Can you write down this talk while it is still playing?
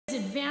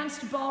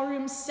advanced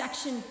ballroom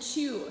section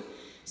 2.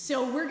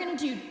 So we're gonna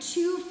do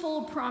 2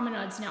 full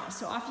promenades now.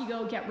 So off you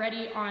go, get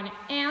ready on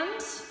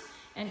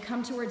and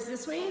come towards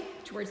this way,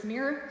 towards the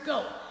mirror,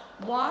 go.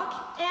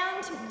 Walk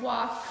and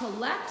walk,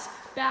 collect,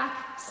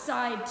 back,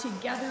 side,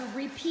 together,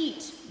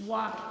 repeat.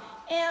 Walk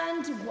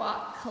and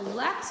walk,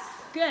 collect.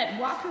 Good,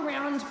 walk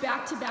around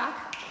back to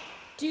back.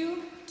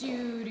 Do,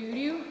 do, do,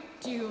 do,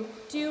 do,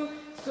 do.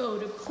 Go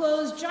to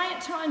close,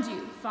 giant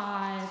tendu.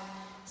 5,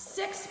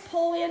 6,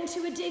 pull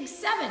into a dig,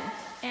 7,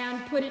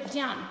 and put it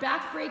down.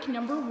 Back break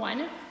number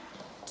 1.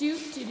 Do,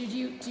 do, do,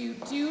 do, do,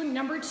 do.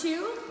 Number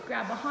 2,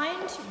 grab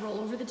behind, roll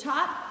over the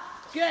top.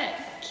 Good.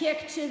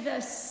 Kick to the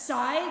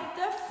side,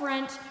 the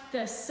front,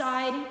 the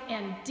side,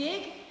 and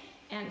dig,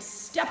 and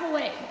step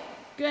away.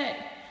 Good.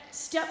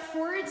 Step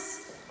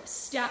forwards,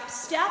 step,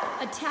 step,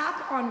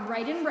 attack on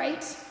right and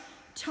right.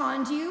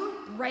 Tendu,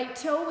 right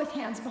toe with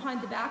hands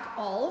behind the back,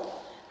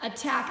 all.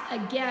 Attack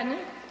again.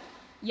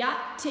 Yeah,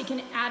 take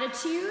an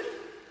attitude,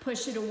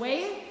 push it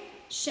away,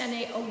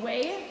 chaîné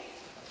away,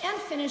 and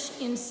finish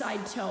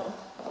inside toe.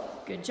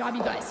 Good job,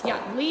 you guys. Yeah,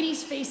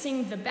 ladies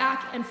facing the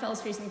back and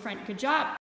fellas facing the front. Good job.